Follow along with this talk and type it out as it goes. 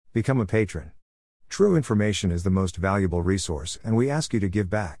Become a patron. True information is the most valuable resource, and we ask you to give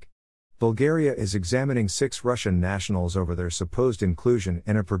back. Bulgaria is examining 6 Russian nationals over their supposed inclusion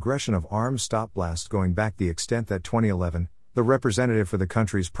in a progression of arms stop blasts going back the extent that 2011, the representative for the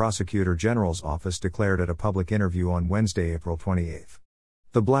country's Prosecutor General's office declared at a public interview on Wednesday, April 28.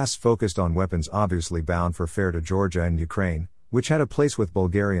 The blasts focused on weapons obviously bound for fare to Georgia and Ukraine, which had a place with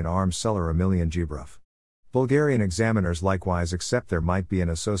Bulgarian arms seller Emilian Gibrov. Bulgarian examiners likewise accept there might be an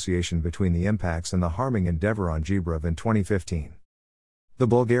association between the impacts and the harming endeavor on Gibrov in 2015. The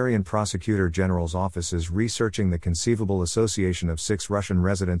Bulgarian Prosecutor General's office is researching the conceivable association of 6 Russian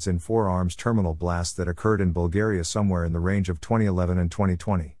residents in 4 arms terminal blasts that occurred in Bulgaria somewhere in the range of 2011 and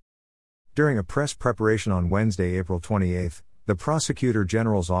 2020. During a press preparation on Wednesday, April 28, the Prosecutor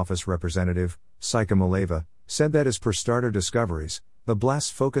General's office representative, Saika Maleva, said that as per starter discoveries, the blasts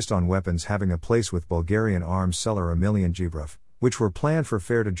focused on weapons having a place with Bulgarian arms seller Emilian Gibrov, which were planned for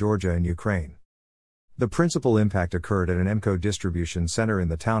fare to Georgia and Ukraine. The principal impact occurred at an EMCO distribution center in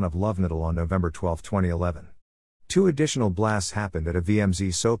the town of Lovnadal on November 12, 2011. 2 additional blasts happened at a VMZ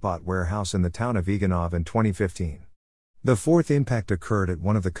Sopot warehouse in the town of Iganov in 2015. The 4th impact occurred at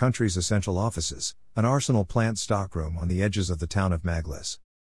one of the country's essential offices, an arsenal plant stockroom on the edges of the town of Maglis.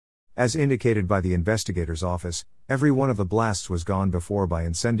 As indicated by the investigator's office, every one of the blasts was gone before by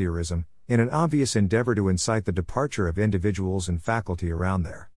incendiarism, in an obvious endeavor to incite the departure of individuals and faculty around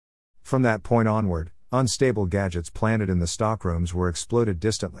there. From that point onward, unstable gadgets planted in the stockrooms were exploded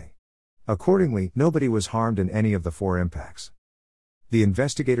distantly. Accordingly, nobody was harmed in any of the 4 impacts. The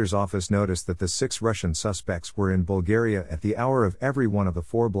investigator's office noticed that the 6 Russian suspects were in Bulgaria at the hour of every one of the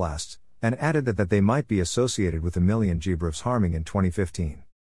 4 blasts, and added that they might be associated with Emilian Gibrov's harming in 2015.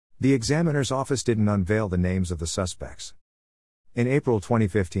 The examiner's office didn't unveil the names of the suspects. In April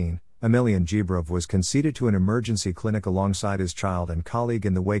 2015, Emilian Gibrov was conceded to an emergency clinic alongside his child and colleague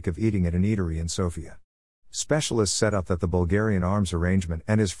in the wake of eating at an eatery in Sofia. Specialists set up that the Bulgarian arms arrangement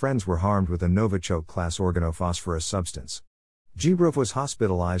and his friends were harmed with a Novichok-class organophosphorus substance. Gibrov was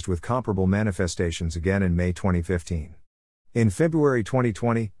hospitalized with comparable manifestations again in May 2015. In February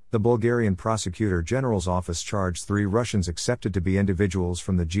 2020, the Bulgarian Prosecutor General's office charged 3 Russians accepted to be individuals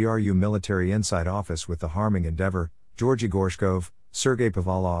from the GRU military inside office with the harming endeavor, Georgy Gorshkov, Sergei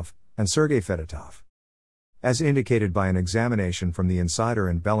Pavalov, and Sergei Fedotov. As indicated by an examination from the Insider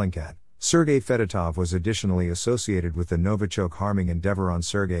and Bellingcat, Sergei Fedotov was additionally associated with the Novichok harming endeavor on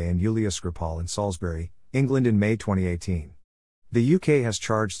Sergei and Yulia Skripal in Salisbury, England in May 2018. The UK has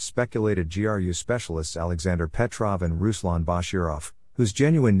charged speculated GRU specialists Alexander Petrov and Ruslan Bashirov, whose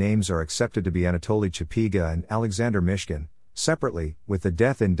genuine names are accepted to be Anatoly Chapiga and Alexander Mishkin, separately, with the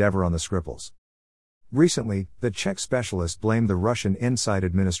death endeavor on the Skripals. Recently, the Czech specialist blamed the Russian inside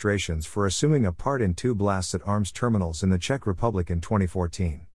administrations for assuming a part in 2 blasts at arms terminals in the Czech Republic in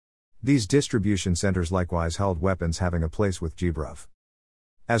 2014. These distribution centers likewise held weapons having a place with Gibrov.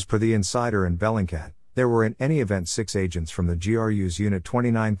 As per the Insider and Bellingcat, there were in any event 6 agents from the GRU's Unit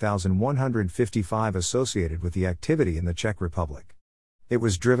 29155 associated with the activity in the Czech Republic. It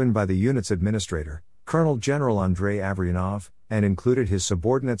was driven by the unit's administrator, Colonel General Andrei Avryanov, and included his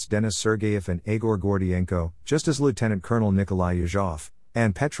subordinates Denis Sergeyev and Igor Gordienko, just as Lieutenant Colonel Nikolai Yazhov,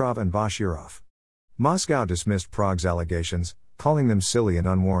 and Petrov and Bashirov. Moscow dismissed Prague's allegations, calling them silly and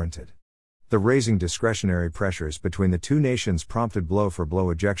unwarranted. The raising discretionary pressures between the 2 nations prompted blow-for-blow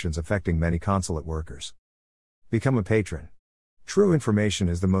ejections affecting many consulate workers. Become a patron. True information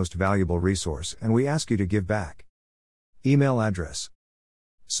is the most valuable resource, and we ask you to give back. Email address.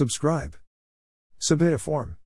 Subscribe. Submit a form.